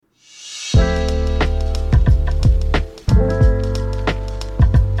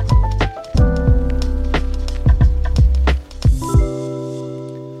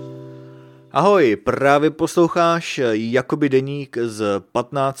Ahoj, právě posloucháš Jakoby deník z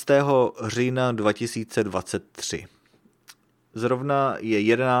 15. října 2023. Zrovna je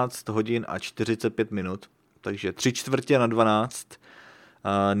 11 hodin a 45 minut, takže 3:45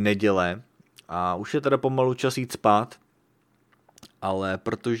 neděle a už je teda pomalu čas jít spát, ale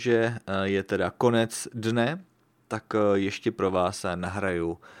protože je teda konec dne, tak ještě pro vás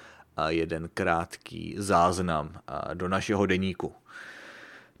nahraju jeden krátký záznam do našeho deníku.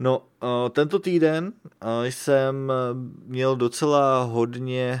 No, tento týden jsem měl docela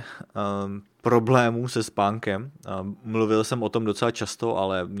hodně problémů se spánkem. Mluvil jsem o tom docela často,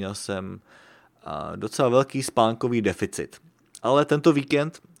 ale měl jsem docela velký spánkový deficit. Ale tento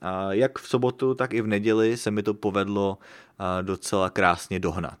víkend, jak v sobotu, tak i v neděli, se mi to povedlo docela krásně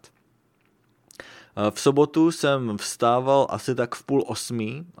dohnat. V sobotu jsem vstával asi tak v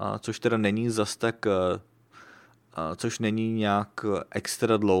 7:30, což teda není zas tak... což není nějak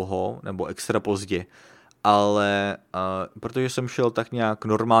extra dlouho nebo extra pozdě, ale protože jsem šel tak nějak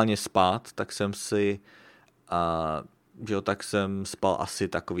normálně spát, tak jsem tak jsem spal asi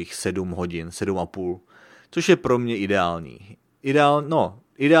takových 7 hodin, 7,5, což je pro mě ideální.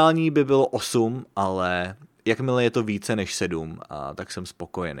 Ideální by bylo 8, ale jakmile je to více než 7, tak jsem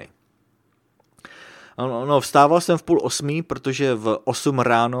spokojený. No, vstával jsem v 7:30, protože v 8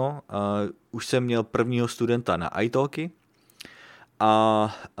 ráno už jsem měl prvního studenta na italky,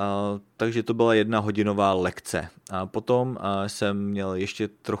 takže to byla 1hodinová lekce. A potom jsem měl ještě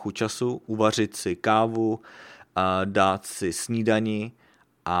trochu času uvařit si kávu, dát si snídani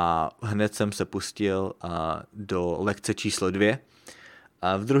a hned jsem se pustil do lekce číslo 2.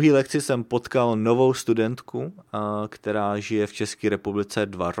 V druhé lekci jsem potkal novou studentku, která žije v České republice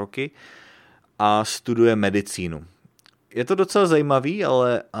 2 roky, a studuje medicínu. Je to docela zajímavý,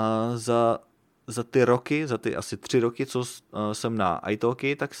 ale za ty asi 3 roky, co jsem na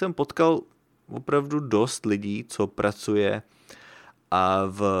italky, tak jsem potkal opravdu dost lidí, co pracuje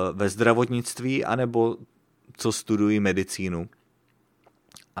ve zdravotnictví, anebo co studují medicínu.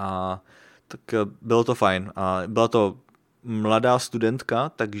 Tak bylo to fajn. Byla to mladá studentka,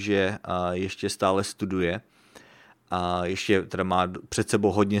 takže ještě stále studuje. Ještě teda má před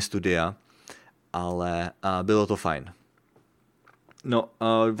sebou hodně studia, ale bylo to fajn. No,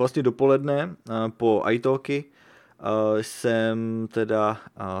 vlastně dopoledne po italky jsem teda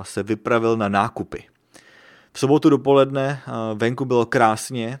se vypravil na nákupy. V sobotu dopoledne venku bylo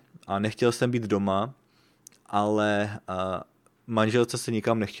krásně a nechtěl jsem být doma, ale manželce se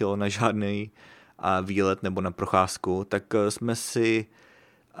nikam nechtělo na žádný výlet nebo na procházku, tak jsme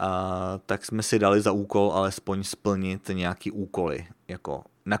si dali za úkol alespoň splnit nějaký úkoly, jako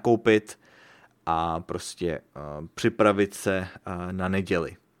nakoupit a prostě připravit se na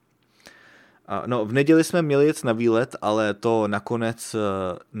neděli. No, v neděli jsme měli jet na výlet, ale to nakonec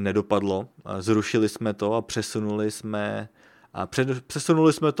nedopadlo. Zrušili jsme to a přesunuli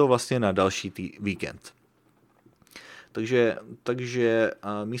jsme to vlastně na další víkend. Takže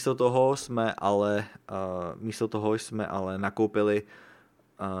místo toho jsme ale nakoupili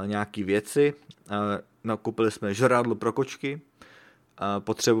nějaký věci. Nakoupili jsme žrádlo pro kočky.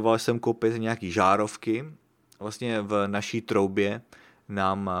 Potřeboval jsem koupit nějaký žárovky. Vlastně v naší troubě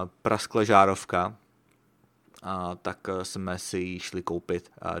nám praskla žárovka, tak jsme si ji šli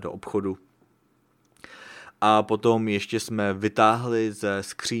koupit do obchodu. A potom ještě jsme vytáhli ze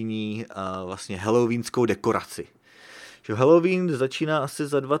skříní vlastně halloweenskou dekoraci. Halloween začíná asi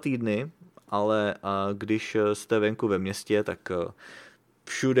za 2 týdny, ale když jste venku ve městě, tak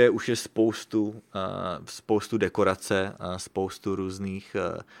všude už je spoustu dekorace, spoustu různých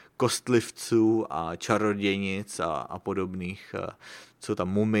kostlivců a čarodějnic a podobných, jsou tam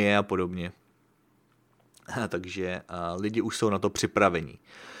mumie a podobně. Takže lidi už jsou na to připravení.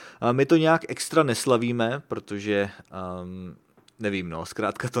 My to nějak extra neslavíme, protože nevím,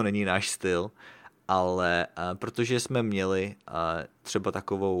 zkrátka to není náš styl, ale protože jsme měli třeba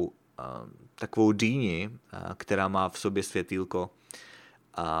takovou dýni, která má v sobě světýlko,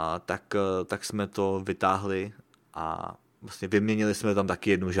 tak jsme to vytáhli a vlastně vyměnili jsme tam taky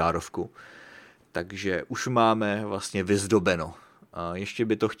jednu žárovku. Takže už máme vlastně vyzdobeno. Ještě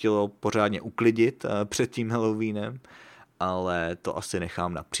by to chtělo pořádně uklidit před tím Halloweenem, ale to asi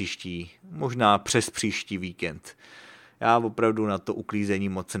nechám na možná přes příští víkend. Já opravdu na to uklízení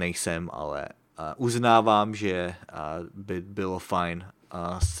moc nejsem, ale uznávám, že by bylo fajn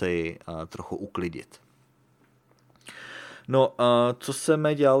si trochu uklidit. No, co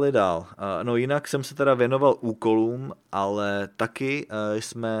jsme dělali dál? No, jinak jsem se teda věnoval úkolům, ale taky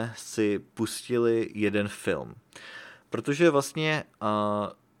jsme si pustili jeden film. Protože vlastně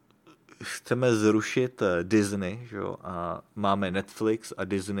chceme zrušit Disney, že jo? Máme Netflix a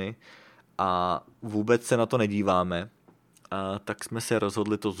Disney a vůbec se na to nedíváme, tak jsme se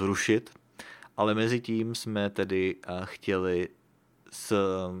rozhodli to zrušit, ale mezi tím jsme tedy chtěli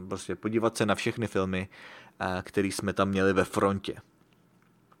prostě podívat se na všechny filmy, které jsme tam měli ve frontě.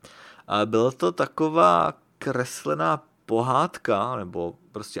 Byla to taková kreslená pohádka, nebo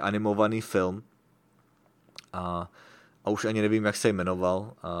prostě animovaný film, a už ani nevím, jak se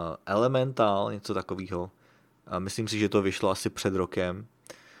jmenoval, Elemental, něco takového. Myslím si, že to vyšlo asi před rokem.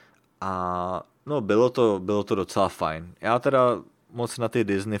 A no, bylo to docela fajn. Já teda moc na ty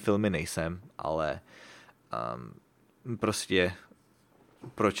Disney filmy nejsem, ale prostě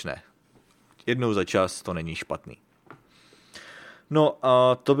proč ne? Jednou za čas to není špatný. No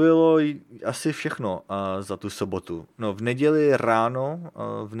a to bylo asi všechno za tu sobotu. No v neděli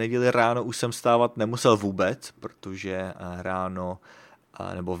ráno už jsem stávat nemusel vůbec, protože ráno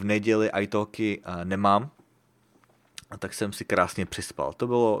nebo v neděli italky nemám, tak jsem si krásně přispal.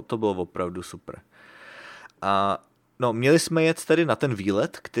 To bylo opravdu super. No, měli jsme jet tedy na ten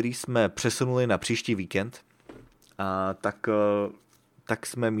výlet, který jsme přesunuli na příští víkend, tak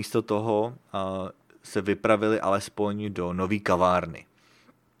jsme místo toho se vypravili alespoň do nový kavárny.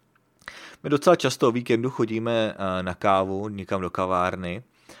 My docela často o víkendu chodíme na kávu, někam do kavárny,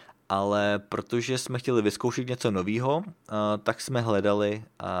 ale protože jsme chtěli vyzkoušet něco nového, tak jsme hledali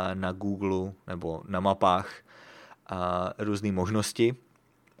na Google nebo na mapách různé možnosti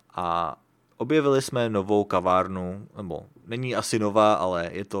a objevili jsme novou kavárnu, nebo není asi nová, ale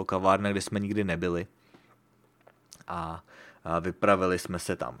je to kavárna, kde jsme nikdy nebyli a vypravili jsme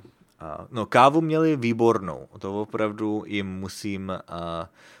se tam. No, kávu měli výbornou, to opravdu jim musím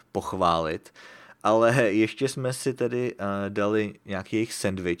pochválit, ale ještě jsme si tedy dali nějaký jejich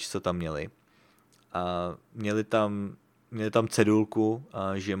sendvič, co tam měli. Měli tam cedulku,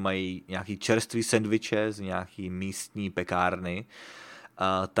 že mají nějaký čerstvý sendviče z nějaký místní pekárny,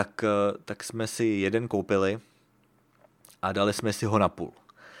 tak jsme si jeden koupili a dali jsme si ho na půl.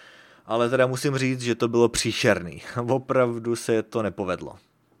 Ale teda musím říct, že to bylo příšerný. Opravdu se to nepovedlo.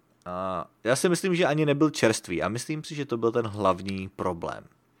 Já si myslím, že ani nebyl čerstvý a myslím si, že to byl ten hlavní problém.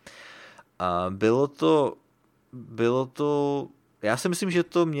 Bylo to, já si myslím, že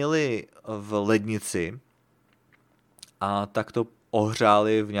to měli v lednici a tak to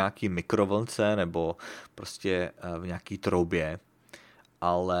ohřáli v nějaký mikrovlnce nebo prostě v nějaký troubě,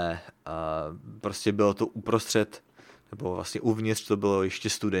 ale prostě bylo to uprostřed, nebo vlastně uvnitř to bylo ještě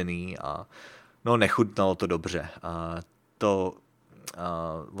studený a no nechutnalo to dobře.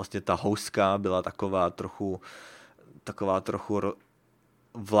 Vlastně ta houska byla taková trochu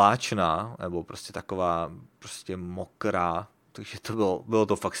vláčná, nebo prostě taková prostě mokrá, takže bylo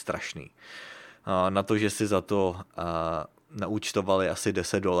to fakt strašný. Na to, že si za to naúčtovali asi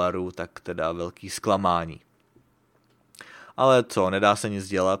 $10, tak teda velký zklamání. Ale co, nedá se nic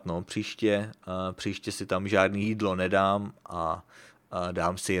dělat, no, příště si tam žádný jídlo nedám a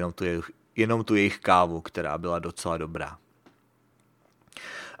dám si jenom tu jejich kávu, která byla docela dobrá.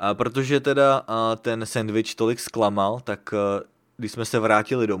 Protože teda ten sendvič tolik zklamal, tak když jsme se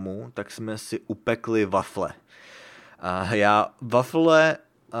vrátili domů, tak jsme si upekli wafle. Já wafle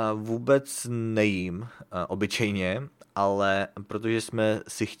vůbec nejím obyčejně, ale protože jsme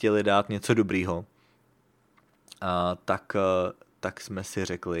si chtěli dát něco dobrýho, tak jsme si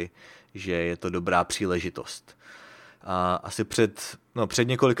řekli, že je to dobrá příležitost. Asi před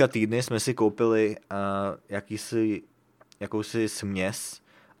několika týdny jsme si koupili jakousi směs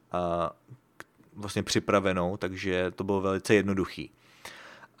vlastně připravenou, takže to bylo velice jednoduchý.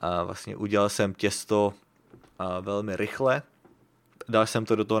 Vlastně udělal jsem těsto velmi rychle, dal jsem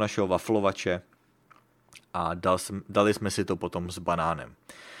to do toho našeho waflovače a dali jsme si to potom s banánem.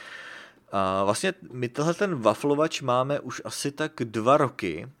 Vlastně my ten waflovač máme už asi tak 2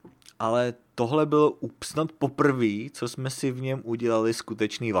 roky, ale tohle bylo snad poprvé, co jsme si v něm udělali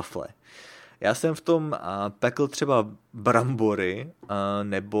skutečný wafle. Já jsem v tom pekl třeba brambory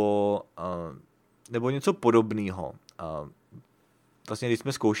nebo něco podobného. Vlastně když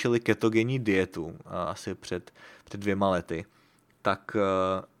jsme zkoušeli ketogenní dietu asi před 2 lety, tak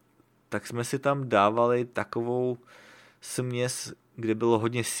jsme si tam dávali takovou směs, kde bylo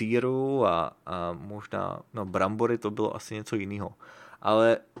hodně sýru a možná brambory, to bylo asi něco jiného.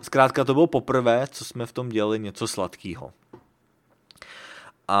 Ale zkrátka to bylo poprvé, co jsme v tom dělali něco sladkého.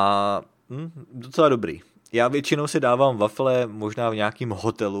 A docela dobrý. Já většinou si dávám wafle možná v nějakém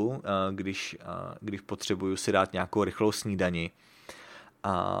hotelu, když potřebuju si dát nějakou rychlou snídani.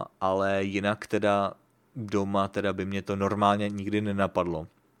 Ale jinak teda doma teda by mě to normálně nikdy nenapadlo.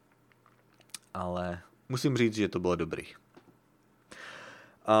 Ale musím říct, že to bylo dobrý.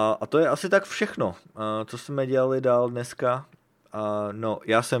 A to je asi tak všechno, co jsme dělali dál dneska. No,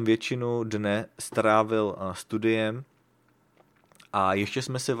 já jsem většinu dne strávil studiem a ještě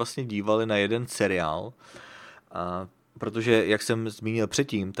jsme se vlastně dívali na jeden seriál, protože, jak jsem zmínil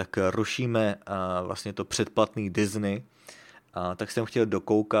předtím, tak rušíme vlastně to předplatný Disney, tak jsem chtěl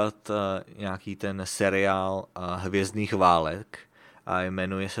dokoukat nějaký ten seriál Hvězdných válek a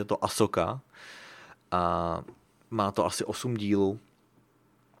jmenuje se to Ahsoka. Má to asi 8 dílů.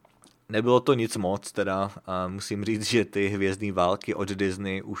 Nebylo to nic moc, teda musím říct, že ty Hvězdný války od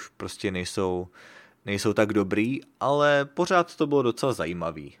Disney už prostě nejsou tak dobrý, ale pořád to bylo docela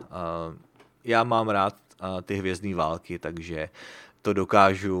zajímavý. Já mám rád ty Hvězdný války, takže to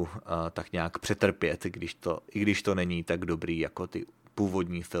dokážu tak nějak přetrpět, i když to není tak dobrý jako ty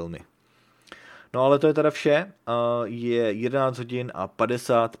původní filmy. No ale to je teda vše. Je 11 hodin a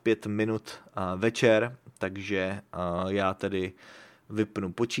 55 minut večer, takže já tedy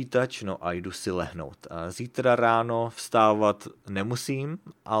vypnu počítač, no a jdu si lehnout. Zítra ráno vstávat nemusím,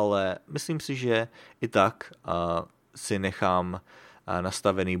 ale myslím si, že i tak si nechám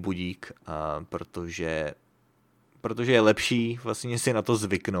nastavený budík, protože je lepší vlastně si na to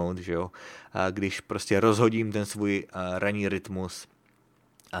zvyknout, že jo? Když prostě rozhodím ten svůj ranní rytmus,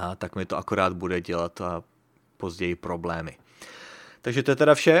 tak mi to akorát bude dělat později problémy. Takže to je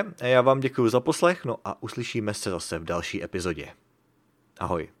teda vše. Já vám děkuji za poslech, no a uslyšíme se zase v další epizodě.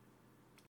 Ahoj.